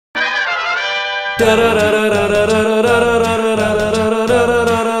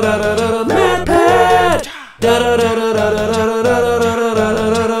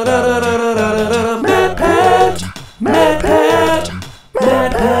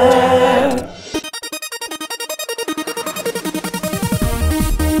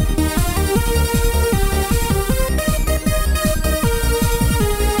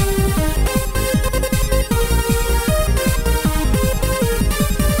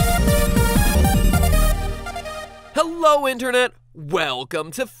Hello, Internet!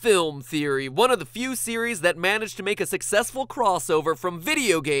 Welcome to Film Theory, one of the few series that managed to make a successful crossover from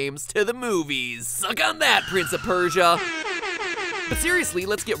video games to the movies. Suck on that, Prince of Persia! But seriously,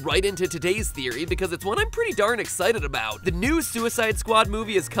 let's get right into today's theory because it's one I'm pretty darn excited about. The new Suicide Squad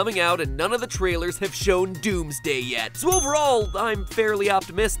movie is coming out and none of the trailers have shown Doomsday yet. So overall, I'm fairly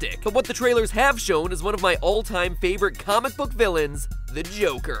optimistic. But what the trailers have shown is one of my all-time favorite comic book villains, the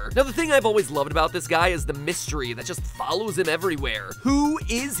Joker. Now, the thing I've always loved about this guy is the mystery that just follows him everywhere. Who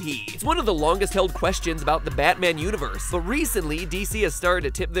is he? It's one of the longest held questions about the Batman universe, but recently, DC has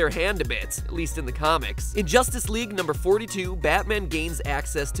started to tip their hand a bit, at least in the comics. In Justice League number 42, Batman gains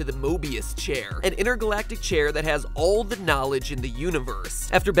access to the Mobius chair, an intergalactic chair that has all the knowledge in the universe.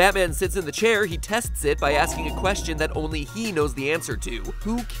 After Batman sits in the chair, he tests it by asking a question that only he knows the answer to.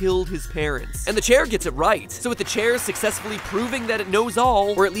 Who killed his parents? And the chair gets it right. So with the chair successfully proving that it knows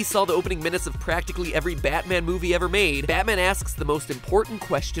all, or at least saw the opening minutes of practically every Batman movie ever made, Batman asks the most important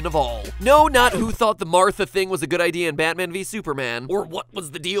question of all. No, not who thought the Martha thing was a good idea in Batman v Superman, or what was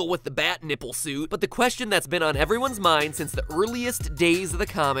the deal with the bat nipple suit, but the question that's been on everyone's mind since the earliest days of the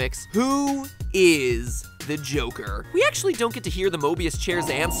comics: who is the Joker? We actually don't get to hear the Mobius chair's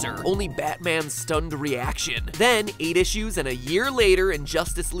answer, only Batman's stunned reaction. Then, 8 issues and a year later in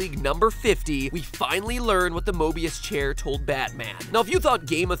Justice League number 50, we finally learn what the Mobius chair told Batman. Now, if you thought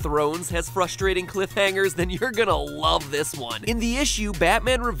Game of Thrones has frustrating cliffhangers, then you're gonna love this one. In the issue,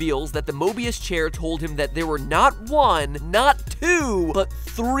 Batman reveals that the Mobius chair told him that there were not one, not two, but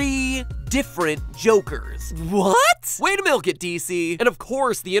 3 different Jokers. What? Way to milk it, DC. And of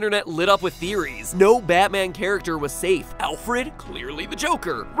course, the internet lit up with theories. No Batman character was safe. Alfred, clearly the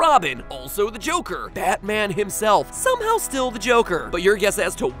Joker. Robin, also the Joker. Batman himself, somehow still the Joker. But your guess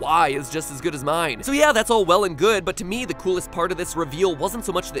as to why is just as good as mine. So yeah, that's all well and good, but to me, the coolest part of this reveal wasn't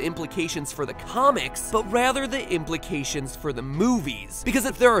so much the implications for the comics, but rather the implications for the movies. Because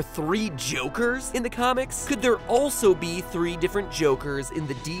if there are 3 Jokers in the comics, could there also be 3 different Jokers in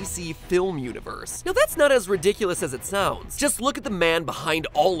the DC film universe? Now, that's not as ridiculous as it sounds. Just look at the man behind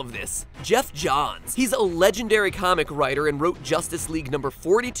all of this, Geoff Johns. He's a legendary comic writer and wrote Justice League number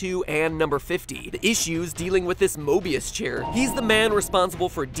 42 and number 50, the issues dealing with this Mobius chair. He's the man responsible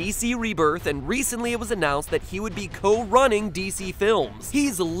for DC Rebirth, and recently it was announced that he would be co-running DC Films.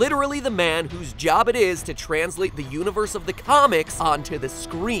 He's literally the man whose job it is to translate the universe of the comics onto the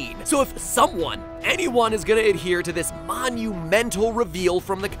screen. So if anyone is gonna adhere to this monumental reveal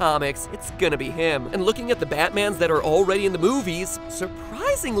from the comics, it's gonna be him. And looking at the Batmans that are already in the movies,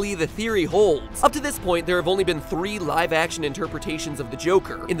 surprisingly, the theory holds. Up to this point, there have only been 3 live-action interpretations of the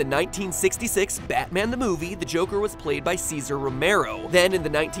Joker. In the 1966 Batman the movie, the Joker was played by Cesar Romero. Then in the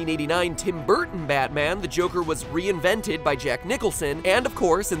 1989 Tim Burton Batman, the Joker was reinvented by Jack Nicholson. And of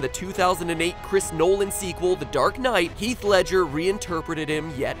course, in the 2008 Chris Nolan sequel, The Dark Knight, Heath Ledger reinterpreted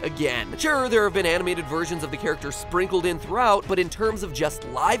him yet again. Sure, there have been animated versions of the character sprinkled in throughout, but in terms of just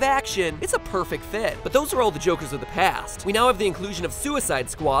live action, it's a perfect fit. But those are all the Jokers of the past. We now have the inclusion of Suicide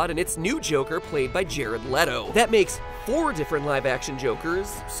Squad and its new Joker played by Jared Leto. That makes 4 different live-action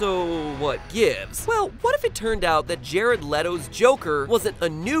Jokers, so what gives? Well, what if it turned out that Jared Leto's Joker wasn't a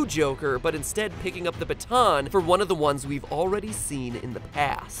new Joker, but instead picking up the baton for one of the ones we've already seen in the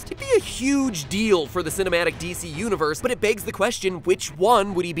past? It'd be a huge deal for the cinematic DC universe, but it begs the question, which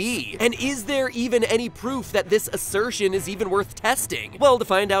one would he be? And is there even any proof that this assertion is even worth testing? Well, to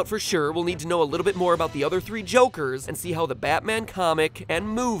find out for sure, we'll need to know a little bit more about the other 3 Jokers and see how the Batman comic and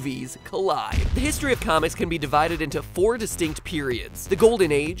movies collide. The history of comics can be divided into 4 distinct periods: the Golden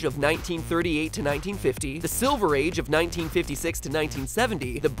Age of 1938 to 1950, the Silver Age of 1956 to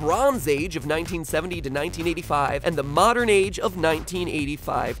 1970, the Bronze Age of 1970 to 1985, and the Modern Age of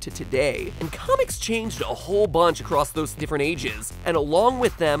 1985 to today. And comics changed a whole bunch across those different ages, and along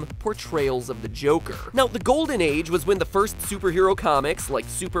with them, portrayals of the Joker. Now, the Golden Age was when the first superhero comics, like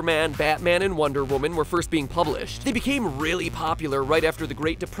Superman, Batman, and Wonder Woman, were first being published. They became really popular right after the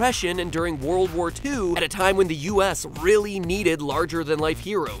Great Depression and during World War II, at a time when the US really needed larger-than-life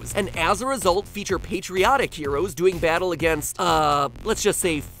heroes, and as a result feature patriotic heroes doing battle against, let's just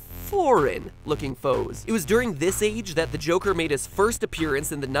say foreign-looking foes. It was during this age that the Joker made his first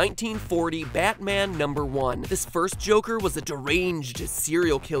appearance in the 1940 Batman #1. This first Joker was a deranged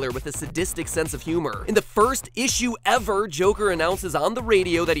serial killer with a sadistic sense of humor. In the first issue ever, Joker announces on the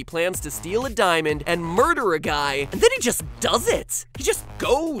radio that he plans to steal a diamond and murder a guy, and then he just does it. He just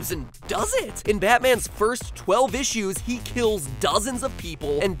goes and does it. In Batman's first 12 issues, he kills dozens of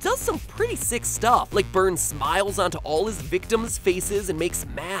people and does some pretty sick stuff, like burns smiles onto all his victims' faces and makes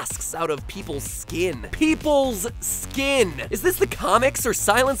masks out of people's skin. People's skin! Is this the comics or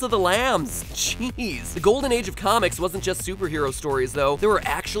Silence of the Lambs? Jeez. The golden age of comics wasn't just superhero stories, though. There were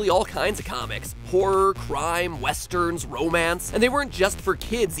actually all kinds of comics. Horror, crime, westerns, romance, and they weren't just for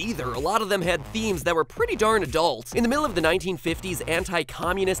kids either. A lot of them had themes that were pretty darn adult. In the middle of the 1950s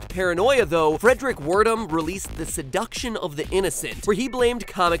anti-communist paranoia, though, Frederick Wertham released The Seduction of the Innocent, where he blamed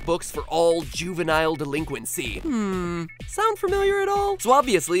comic books for all juvenile delinquency. Sound familiar at all? So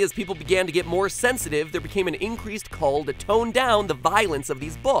obviously, as people began to get more sensitive, there became an increased call to tone down the violence of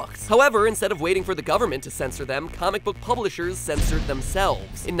these books. However, instead of waiting for the government to censor them, comic book publishers censored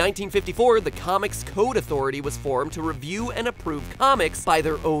themselves. In 1954, the Comics Code Authority was formed to review and approve comics by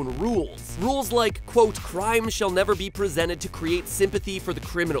their own rules. Rules like, quote, crime shall never be presented to create sympathy for the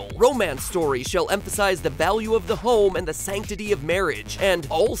criminal. Romance stories shall emphasize the value of the home and the sanctity of marriage. And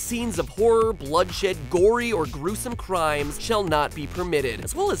all scenes of horror, bloodshed, gory, or gruesome crimes shall not be permitted,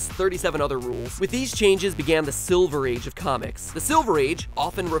 as well as 37 other rules. With these changes began the Silver Age of comics. The Silver Age,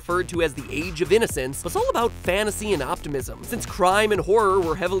 often referred to as the Age of Innocence, was all about fantasy and optimism. Since crime and horror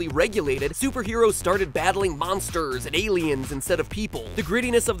were heavily regulated, superheroes started battling monsters and aliens instead of people. The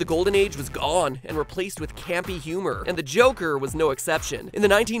grittiness of the Golden Age was gone and replaced with campy humor, and the Joker was no exception. In the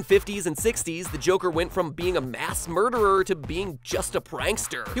 1950s and 60s, the Joker went from being a mass murderer to being just a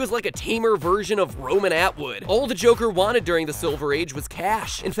prankster. He was like a tamer version of Roman Atwood. All the Joker wanted during the Silver Age was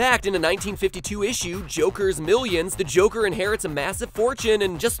cash. In fact, in a 1952 issue, Joker's Millions, the Joker inherits a massive fortune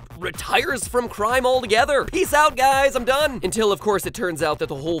and just retires from crime altogether. Peace out, guys, I'm done. Until, of course, it turns out that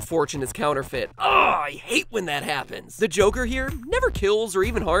the whole fortune is counterfeit. I hate when that happens. The Joker here never kills or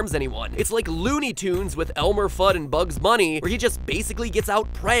even harms anyone. It's like Looney Tunes with Elmer Fudd and Bugs Bunny, where he just basically gets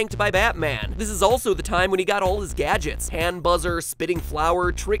out pranked by Batman. This is also the time when he got all his gadgets: hand buzzer, spitting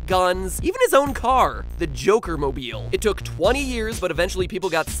flower, trick guns, even his own car, the Joker-mobile. It took 20 years, but eventually people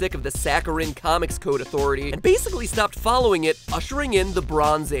got sick of the saccharine Comics Code Authority and basically stopped following it, ushering in the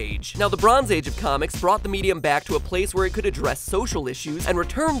Bronze Age. Now, the Bronze Age of comics brought the medium back to a place where it could address social issues and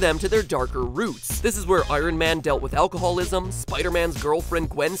return them to their darker roots. This is where Iron Man dealt with alcoholism, Spider-Man's girlfriend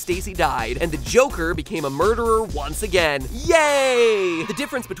Gwen Stacy died, and the Joker became a murderer once again. Yay! The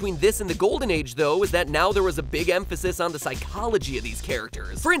difference between this and the Golden Age, though, is that now there was a big emphasis on the psychology of these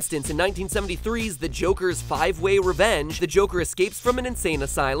characters. For instance, in 1973's The Joker's Five-Way Revenge, the Joker escapes from an insane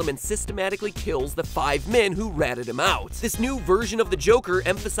asylum and systematically kills the 5 men who ratted him out. This new version of the Joker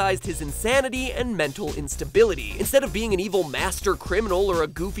emphasized his insanity and mental instability. Instead of being an evil master criminal or a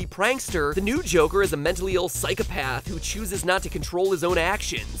goofy prankster, the new Joker is a mentally ill psychopath who chooses not to control his own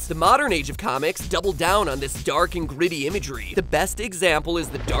actions. The modern age of comics doubled down on this dark and gritty imagery. The best example is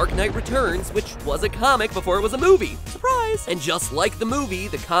The Dark Knight Returns, which was a comic before it was a movie. Surprise! And just like the movie,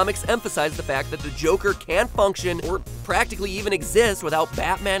 the comics emphasize the fact that the Joker can't function or practically even exist without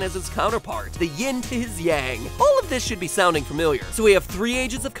Batman as his counterpart. The yin to his yang. All of this should be sounding familiar. So we have 3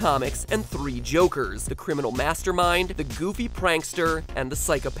 ages of comics and 3 Jokers: the criminal mastermind, the goofy prankster, and the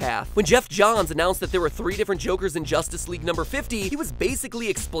psychopath. When Jeff Johns announced that there were 3 different Jokers in Justice League number 50, he was basically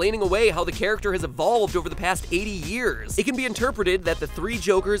explaining away how the character has evolved over the past 80 years. It can be interpreted that the 3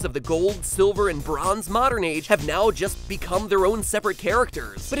 Jokers of the Gold, Silver, and Bronze Modern Age have now just become their own separate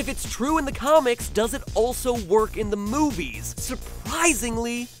characters. But if it's true in the comics, does it also work in the movies?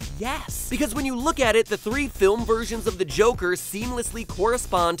 Surprisingly, yes. Because when you look at it, the 3 film versions of the Joker seamlessly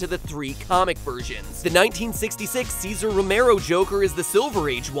correspond to the 3 comic versions. The 1966 Cesar Romero Joker is the Silver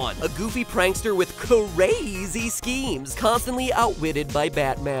Age one, a goofy prankster with crazy schemes, constantly outwitted by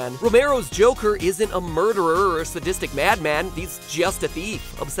Batman. Romero's Joker isn't a murderer or a sadistic madman, he's just a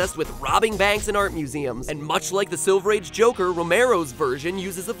thief, obsessed with robbing banks and art museums. And much like the Silver Age Joker, Romero's version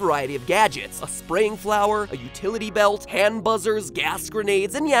uses a variety of gadgets: a spraying flower, a utility belt, hand buzzers, gas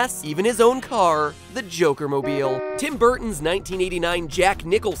grenades, and yes, even his own car, the Joker-mobile. Tim Burton's 1989 Jack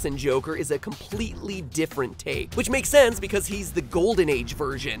Nicholson Joker is a completely different take, which makes sense because he's the Golden Age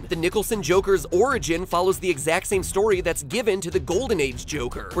version. The Nicholson Joker's origin follows the exact same story that's given to the Golden Age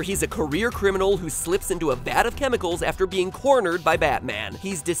Joker, where he's a career criminal who slips into a vat of chemicals after being cornered by Batman.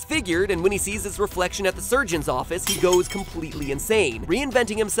 He's disfigured, and when he sees his reflection at the surgeon's office, he goes completely insane,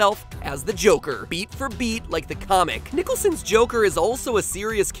 reinventing himself as the Joker, beat for beat like the comic. Nicholson's Joker is also a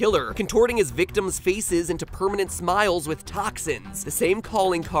serious killer, contorting his victims' faces into permanent smiles with toxins, the same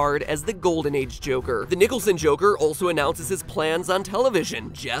calling card as the Golden Age Joker. The Nicholson Joker also announces his plans on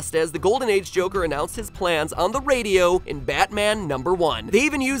television, just as the Golden Age Joker announced his plans on the radio in Batman #1. They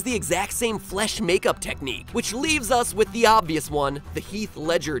even use the exact same flesh makeup technique, which leaves us with the obvious one, the Heath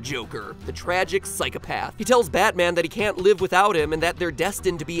Ledger Joker, the tragic psychopath. He tells Batman that he can't live without him and that they're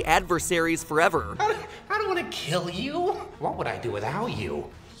destined to be adversaries forever. I don't want to kill you. What would I do without you?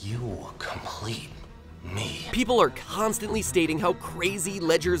 You complete me. People are constantly stating how crazy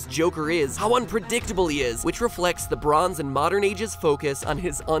Ledger's Joker is, how unpredictable he is, which reflects the Bronze and Modern Age's focus on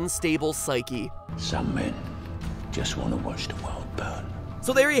his unstable psyche. Some men just want to watch the world burn.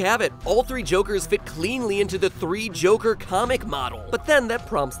 So there you have it. All three Jokers fit cleanly into the three Joker comic model. But then that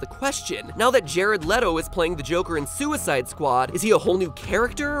prompts the question. Now that Jared Leto is playing the Joker in Suicide Squad, is he a whole new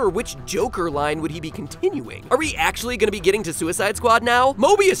character, or which Joker line would he be continuing? Are we actually gonna be getting to Suicide Squad now?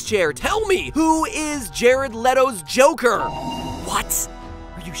 Mobius Chair, tell me, who is Jared Leto's Joker? What?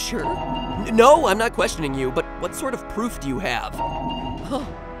 Are you sure? No, I'm not questioning you, but what sort of proof do you have? Huh.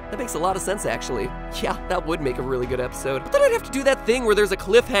 That makes a lot of sense, actually. Yeah, that would make a really good episode. But then I'd have to do that thing where there's a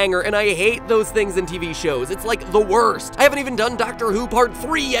cliffhanger, and I hate those things in TV shows. It's like the worst. I haven't even done Doctor Who Part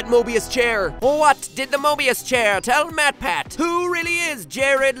 3 yet, Mobius Chair. What did the Mobius Chair tell MatPat? Who really is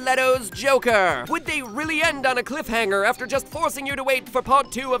Jared Leto's Joker? Would they really end on a cliffhanger after just forcing you to wait for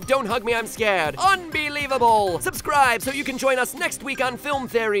Part 2 of Don't Hug Me, I'm Scared? Unbelievable! Subscribe so you can join us next week on Film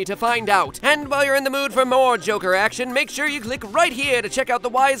Theory to find out. And while you're in the mood for more Joker action, make sure you click right here to check out the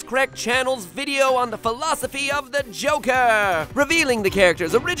Wisecrack channel's video on the philosophy of the Joker, revealing the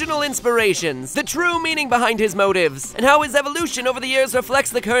character's original inspirations, the true meaning behind his motives, and how his evolution over the years reflects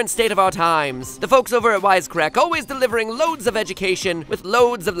the current state of our times. The folks over at Wisecrack always delivering loads of education with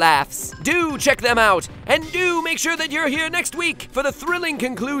loads of laughs. Do check them out, and do make sure that you're here next week for the thrilling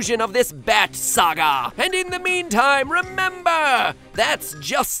conclusion of this Bat saga. And in the meantime, remember, that's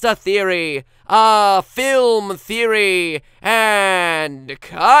just a theory. Film theory, and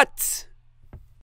cut!